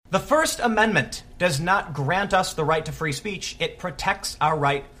The First Amendment does not grant us the right to free speech. It protects our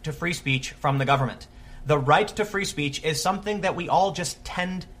right to free speech from the government. The right to free speech is something that we all just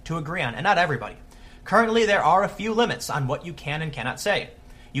tend to agree on, and not everybody. Currently, there are a few limits on what you can and cannot say.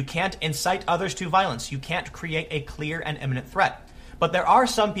 You can't incite others to violence. You can't create a clear and imminent threat. But there are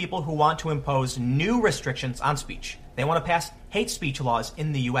some people who want to impose new restrictions on speech. They want to pass hate speech laws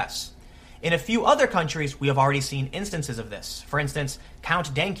in the U.S. In a few other countries, we have already seen instances of this. For instance,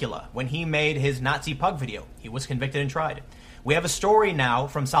 Count Dankula, when he made his Nazi pug video, he was convicted and tried. We have a story now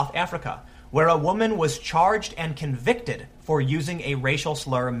from South Africa where a woman was charged and convicted for using a racial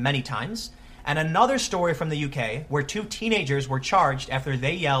slur many times, and another story from the UK where 2 teenagers were charged after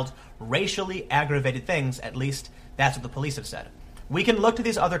they yelled racially aggravated things. At least that's what the police have said. We can look to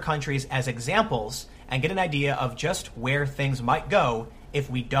these other countries as examples and get an idea of just where things might go if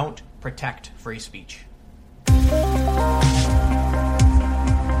we don't protect free speech. Before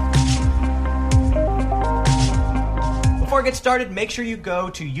I get started, make sure you go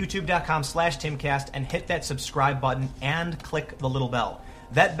to youtube.com/timcast and hit that subscribe button and click the little bell.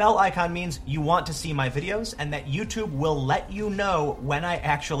 That bell icon means you want to see my videos and that YouTube will let you know when I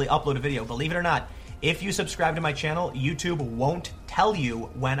actually upload a video. Believe it or not, if you subscribe to my channel, YouTube won't tell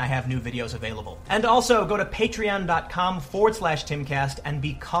you when I have new videos available. And also go to patreon.com/Timcast and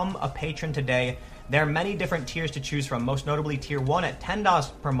become a patron today. There are many different tiers to choose from, most notably Tier 1 at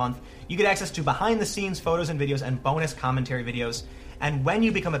 $10 per month. You get access to behind-the-scenes photos and videos and bonus commentary videos. And when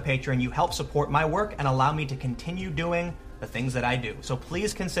you become a patron, you help support my work and allow me to continue doing the things that I do. So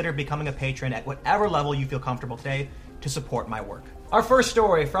please consider becoming a patron at whatever level you feel comfortable today to support my work. Our first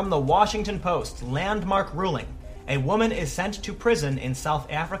story from the Washington Post, landmark ruling. A woman is sent to prison in South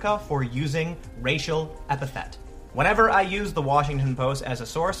Africa for using racial epithet. Whenever I use the Washington Post as a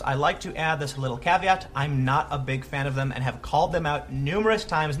source, I like to add this little caveat. I'm not a big fan of them and have called them out numerous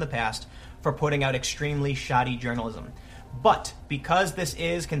times in the past for putting out extremely shoddy journalism. But because this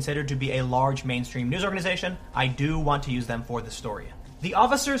is considered to be a large mainstream news organization, I do want to use them for the story. The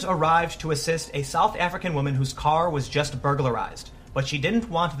officers arrived to assist a South African woman whose car was just burglarized, but she didn't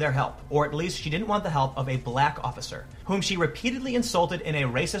want their help, or at least she didn't want the help of a black officer, whom she repeatedly insulted in a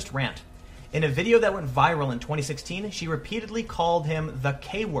racist rant. In a video that went viral in 2016, she repeatedly called him the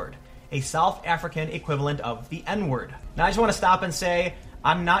K-word, a South African equivalent of the N-word. Now I just want to stop and say,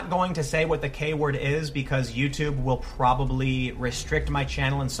 I'm not going to say what the K-word is because YouTube will probably restrict my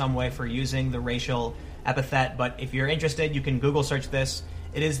channel in some way for using the racial epithet, but if you're interested, you can Google search this.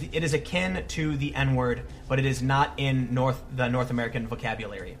 It is akin to the N-word, but it is not in the North American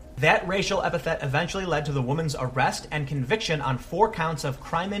vocabulary. That racial epithet eventually led to the woman's arrest and conviction on 4 counts of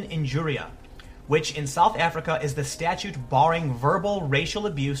crimen injuria, which in South Africa is the statute barring verbal racial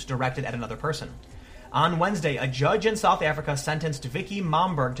abuse directed at another person. On Wednesday, a judge in South Africa sentenced Vicky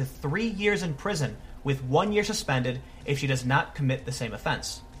Momberg to 3 years in prison with 1 year suspended if she does not commit the same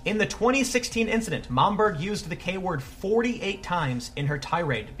offense. In the 2016 incident, Momberg used the K-word 48 times in her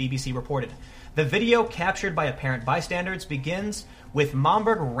tirade, BBC reported. The video, captured by apparent bystanders, begins with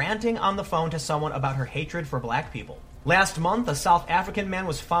Momberg ranting on the phone to someone about her hatred for black people. Last month, a South African man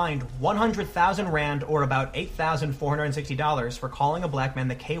was fined 100,000 rand, or about $8,460, for calling a black man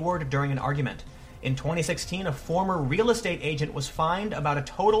the K-word during an argument. In 2016, a former real estate agent was fined about a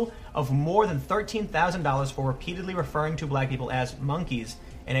total of more than $13,000 for repeatedly referring to black people as monkeys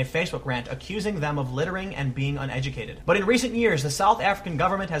in a Facebook rant, accusing them of littering and being uneducated. But in recent years, the South African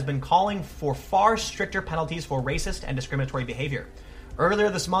government has been calling for far stricter penalties for racist and discriminatory behavior.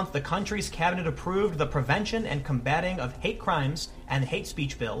 Earlier this month, the country's cabinet approved the Prevention and Combating of Hate Crimes and Hate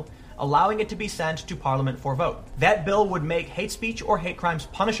Speech Bill, allowing it to be sent to Parliament for vote. That bill would make hate speech or hate crimes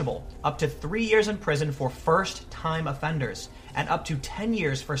punishable, up to 3 years in prison for first-time offenders, and up to 10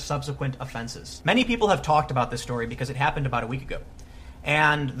 years for subsequent offenses. Many people have talked about this story because it happened about a week ago.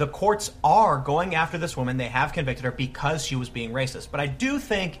 And the courts are going after this woman. They have convicted her because she was being racist. But I do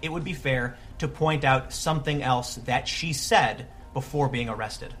think it would be fair to point out something else that she said before being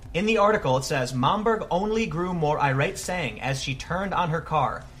arrested. In the article, it says, Momberg only grew more irate, saying, as she turned on her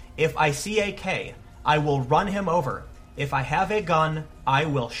car, "If I see a K, I will run him over. If I have a gun, I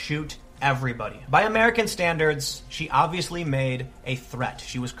will shoot everybody." By American standards, she obviously made a threat.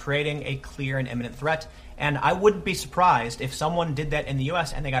 She was creating a clear and imminent threat, and I wouldn't be surprised if someone did that in the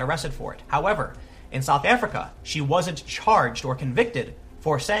US and they got arrested for it. However, in South Africa, she wasn't charged or convicted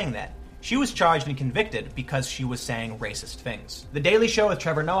for saying that. She was charged and convicted because she was saying racist things. The Daily Show with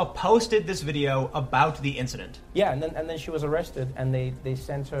Trevor Noah posted this video about the incident. Yeah, and then she was arrested, and they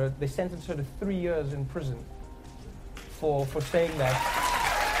sentenced her to 3 years in prison for saying that.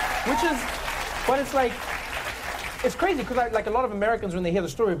 But it's like, It's crazy because like a lot of Americans, when they hear the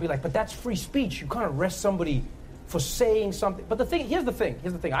story, will be like, but that's free speech. You can't arrest somebody for saying something. But here's the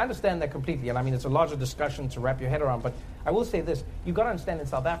thing. I understand that completely, and I mean, it's a larger discussion to wrap your head around, but I will say this. You've got to understand in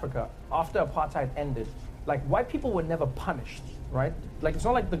South Africa, after apartheid ended, like, white people were never punished, right? Like, it's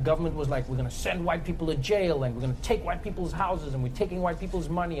not like the government was like, we're going to send white people to jail, and we're going to take white people's houses, and we're taking white people's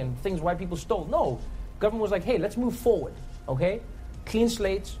money, and things white people stole. No. Government was like, hey, let's move forward, okay? Clean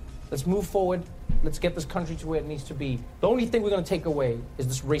slates, let's move forward. Let's get this country to where it needs to be. The only thing we're going to take away is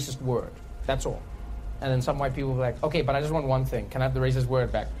this racist word. That's all. And then some white people were like, okay, but I just want one thing. Can I have the racist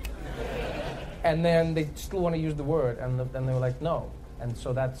word back? And then they still want to use the word. And then they were like, no. And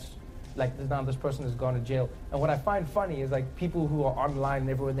so that's, like, now this person has gone to jail. And what I find funny is, like, people who are online and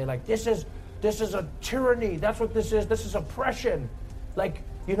everywhere, they're like, this is a tyranny. That's what this is. This is oppression. Like,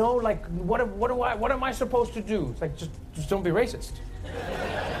 you know, like, what am I supposed to do? It's like, just don't be racist.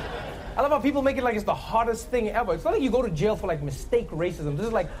 I love how people make it like it's the hardest thing ever. It's not like you go to jail for, like, mistake racism. This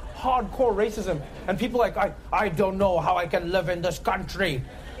is, like, hardcore racism. And people are like, I don't know how I can live in this country.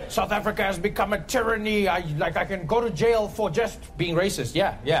 South Africa has become a tyranny. I can go to jail for just being racist.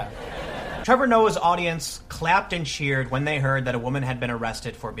 Yeah. Trevor Noah's audience clapped and cheered when they heard that a woman had been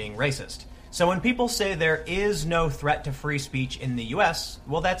arrested for being racist. So when people say there is no threat to free speech in the US,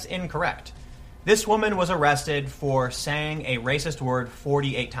 well, that's incorrect. This woman was arrested for saying a racist word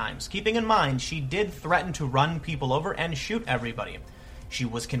 48 times. Keeping in mind, she did threaten to run people over and shoot everybody. She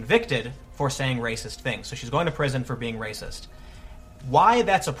was convicted for saying racist things, so she's going to prison for being racist. Why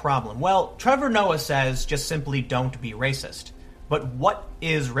that's a problem? Well, Trevor Noah says just simply don't be racist. But what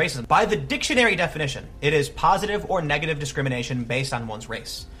is racism? By the dictionary definition, it is positive or negative discrimination based on one's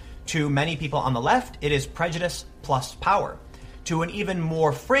race. To many people on the left, it is prejudice plus power. To an even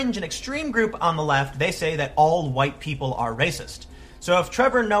more fringe and extreme group on the left, they say that all white people are racist. So if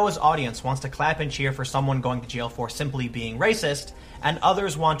Trevor Noah's audience wants to clap and cheer for someone going to jail for simply being racist, and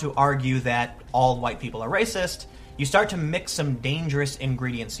others want to argue that all white people are racist, you start to mix some dangerous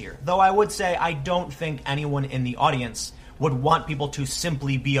ingredients here. Though I would say I don't think anyone in the audience would want people to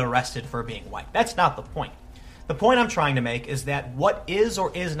simply be arrested for being white. That's not the point. The point I'm trying to make is that what is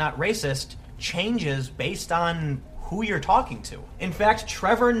or is not racist changes based on who you're talking to. In fact,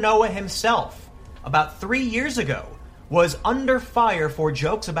 Trevor Noah himself, about 3 years ago, was under fire for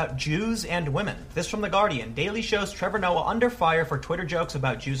jokes about Jews and women. This from The Guardian. Daily shows Trevor Noah under fire for Twitter jokes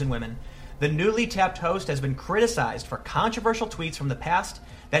about Jews and women. The newly tapped host has been criticized for controversial tweets from the past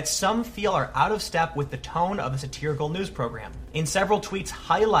that some feel are out of step with the tone of a satirical news program. In several tweets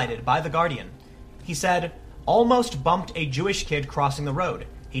highlighted by The Guardian, he said, "Almost bumped a Jewish kid crossing the road.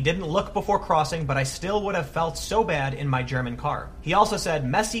 He didn't look before crossing, but I still would have felt so bad in my German car." He also said,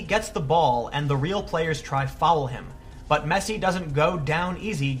 "Messi gets the ball and the real players try foul him. But Messi doesn't go down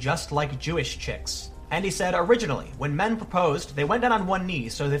easy just like Jewish chicks." And he said, originally, when men proposed, they went down on one knee,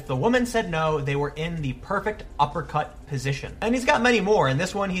 so that if the woman said no, they were in the perfect uppercut position. And he's got many more. In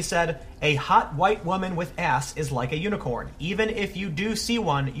this one, he said, "A hot white woman with ass is like a unicorn. Even if you do see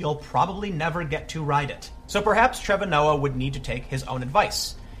one, you'll probably never get to ride it." So perhaps Trevor Noah would need to take his own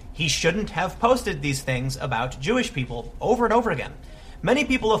advice. He shouldn't have posted these things about Jewish people over and over again. Many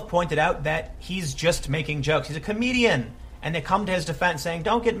people have pointed out that he's just making jokes. He's a comedian. And they come to his defense saying,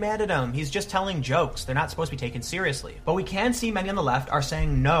 don't get mad at him. He's just telling jokes. They're not supposed to be taken seriously. But we can see many on the left are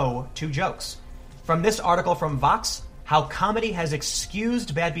saying no to jokes. From this article from Vox, how comedy has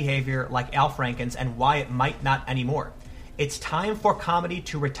excused bad behavior like Al Franken's and why it might not anymore. It's time for comedy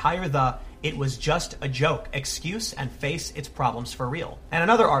to retire the "it was just a joke" excuse and face its problems for real. And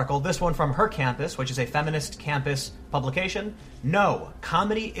another article, this one from Her Campus, which is a feminist campus publication. No,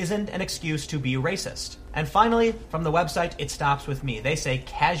 comedy isn't an excuse to be racist. And finally, from the website It Stops With Me, they say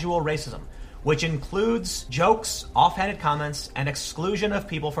casual racism, which includes jokes, offhanded comments, and exclusion of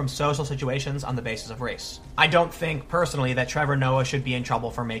people from social situations on the basis of race. I don't think, personally, that Trevor Noah should be in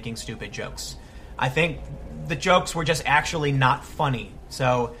trouble for making stupid jokes. I think the jokes were just actually not funny.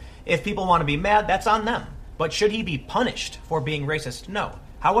 So if people want to be mad, that's on them. But should he be punished for being racist? No.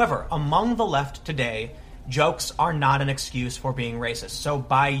 However, among the left today, jokes are not an excuse for being racist. So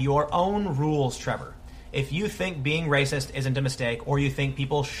by your own rules, Trevor, if you think being racist isn't a mistake, or you think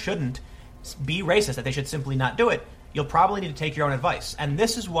people shouldn't be racist, that they should simply not do it, you'll probably need to take your own advice. And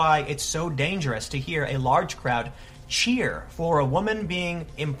this is why it's so dangerous to hear a large crowd cheer for a woman being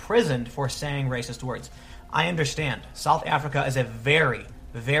imprisoned for saying racist words. I understand. South Africa is a very,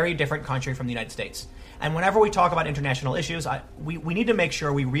 very different country from the United States. And whenever we talk about international issues, we need to make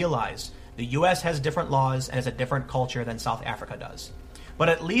sure we realize the U.S. has different laws and has a different culture than South Africa does. But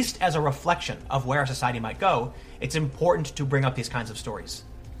at least as a reflection of where our society might go, it's important to bring up these kinds of stories.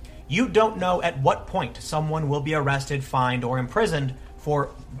 You don't know at what point someone will be arrested, fined, or imprisoned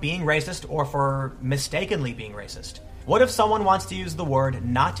for being racist or for mistakenly being racist. What if someone wants to use the word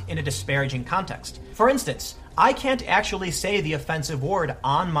not in a disparaging context? For instance, I can't actually say the offensive word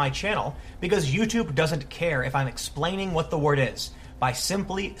on my channel because YouTube doesn't care if I'm explaining what the word is. By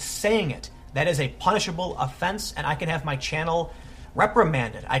simply saying it, that is a punishable offense, and I can have my channel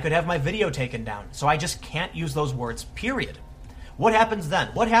reprimanded. I could have my video taken down. So I just can't use those words, period. What happens then?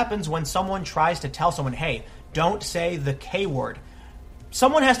 What happens when someone tries to tell someone, hey, don't say the K word?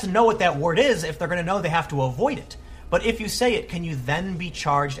 Someone has to know what that word is if they're going to know they have to avoid it. But if you say it, can you then be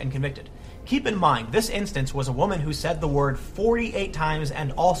charged and convicted? Keep in mind, this instance was a woman who said the word 48 times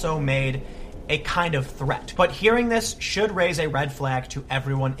and also made a kind of threat. But hearing this should raise a red flag to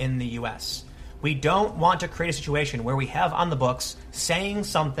everyone in the US. We don't want to create a situation where we have on the books saying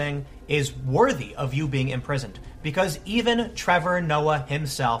something is worthy of you being imprisoned, because even Trevor Noah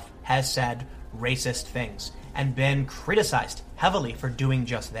himself has said racist things and been criticized heavily for doing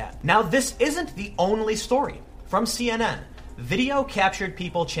just that. Now, this isn't the only story. From CNN, video captured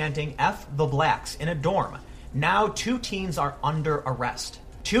people chanting F the blacks in a dorm. Now 2 teens are under arrest.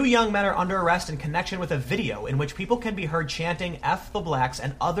 2 young men are under arrest in connection with a video in which people can be heard chanting F the blacks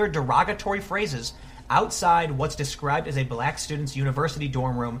and other derogatory phrases outside what's described as a black student's university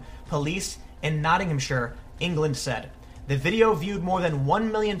dorm room, police in Nottinghamshire, England said. The video, viewed more than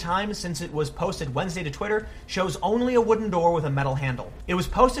 1 million times since it was posted Wednesday to Twitter, shows only a wooden door with a metal handle. It was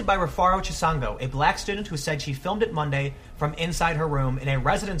posted by Rufaro Chisango, a black student who said she filmed it Monday from inside her room in a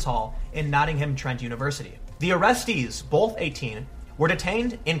residence hall in Nottingham Trent University. The arrestees, both 18, were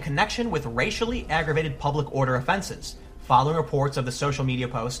detained in connection with racially aggravated public order offenses, following reports of the social media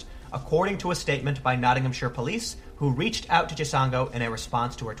post, according to a statement by Nottinghamshire police, who reached out to Chisango in a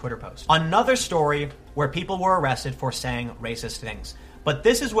response to her Twitter post. Another story where people were arrested for saying racist things. But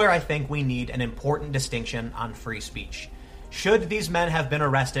this is where I think we need an important distinction on free speech. Should these men have been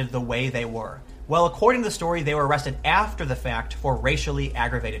arrested the way they were? Well, according to the story, they were arrested after the fact for racially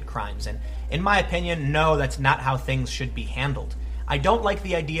aggravated crimes. And in my opinion, no, that's not how things should be handled. I don't like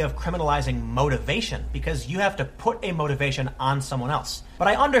the idea of criminalizing motivation because you have to put a motivation on someone else. But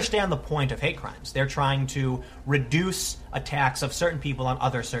I understand the point of hate crimes. They're trying to reduce attacks of certain people on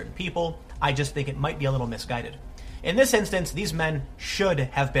other certain people. I just think it might be a little misguided. In this instance, these men should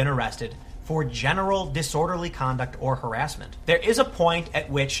have been arrested for general disorderly conduct or harassment. There is a point at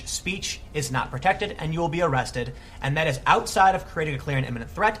which speech is not protected and you will be arrested, and that is outside of creating a clear and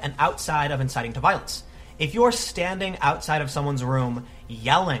imminent threat and outside of inciting to violence. If you're standing outside of someone's room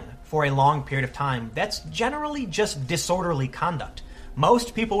yelling for a long period of time, that's generally just disorderly conduct.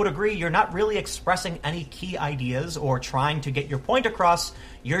 Most people would agree you're not really expressing any key ideas or trying to get your point across.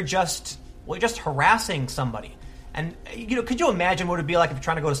 You're just harassing somebody. And, could you imagine what it would be like if you're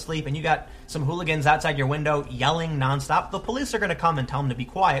trying to go to sleep and you got some hooligans outside your window yelling nonstop? The police are going to come and tell them to be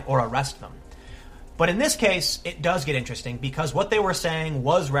quiet or arrest them. But in this case, it does get interesting because what they were saying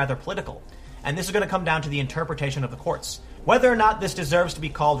was rather political. And this is going to come down to the interpretation of the courts. Whether or not this deserves to be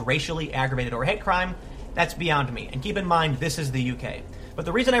called racially aggravated or hate crime, that's beyond me. And keep in mind, this is the UK. But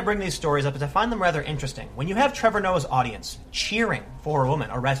the reason I bring these stories up is I find them rather interesting. When you have Trevor Noah's audience cheering for a woman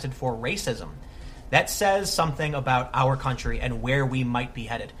arrested for racism, that says something about our country and where we might be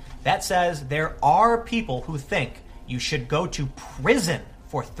headed. That says there are people who think you should go to prison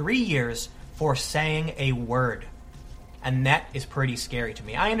for 3 years for saying a word. And that is pretty scary to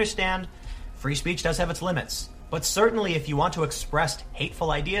me. I understand free speech does have its limits, but certainly if you want to express hateful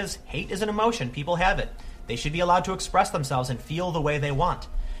ideas, hate is an emotion. People have it. They should be allowed to express themselves and feel the way they want.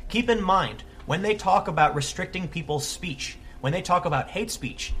 Keep in mind, when they talk about restricting people's speech, when they talk about hate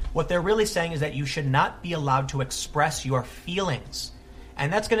speech, what they're really saying is that you should not be allowed to express your feelings.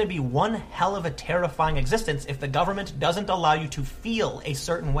 And that's going to be one hell of a terrifying existence if the government doesn't allow you to feel a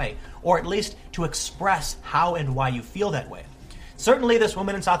certain way, or at least to express how and why you feel that way. Certainly this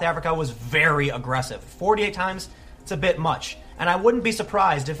woman in South Africa was very aggressive. 48 times, it's a bit much. And I wouldn't be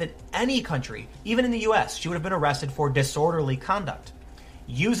surprised if in any country, even in the US, she would have been arrested for disorderly conduct.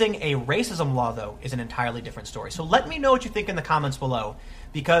 Using a racism law, though, is an entirely different story. So let me know what you think in the comments below,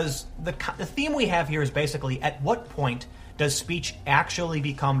 because the theme we have here is basically at what point does speech actually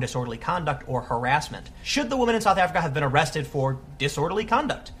become disorderly conduct or harassment? Should the woman in South Africa have been arrested for disorderly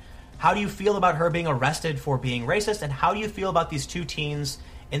conduct? How do you feel about her being arrested for being racist? And how do you feel about these 2 teens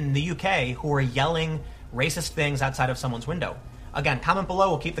in the UK who are yelling racist things outside of someone's window? Again, comment below.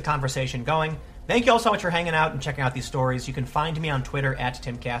 We'll keep the conversation going. Thank you all so much for hanging out and checking out these stories. You can find me on Twitter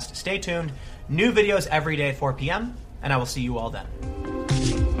 @TimCast. Stay tuned. New videos every day at 4 p.m., and I will see you all then.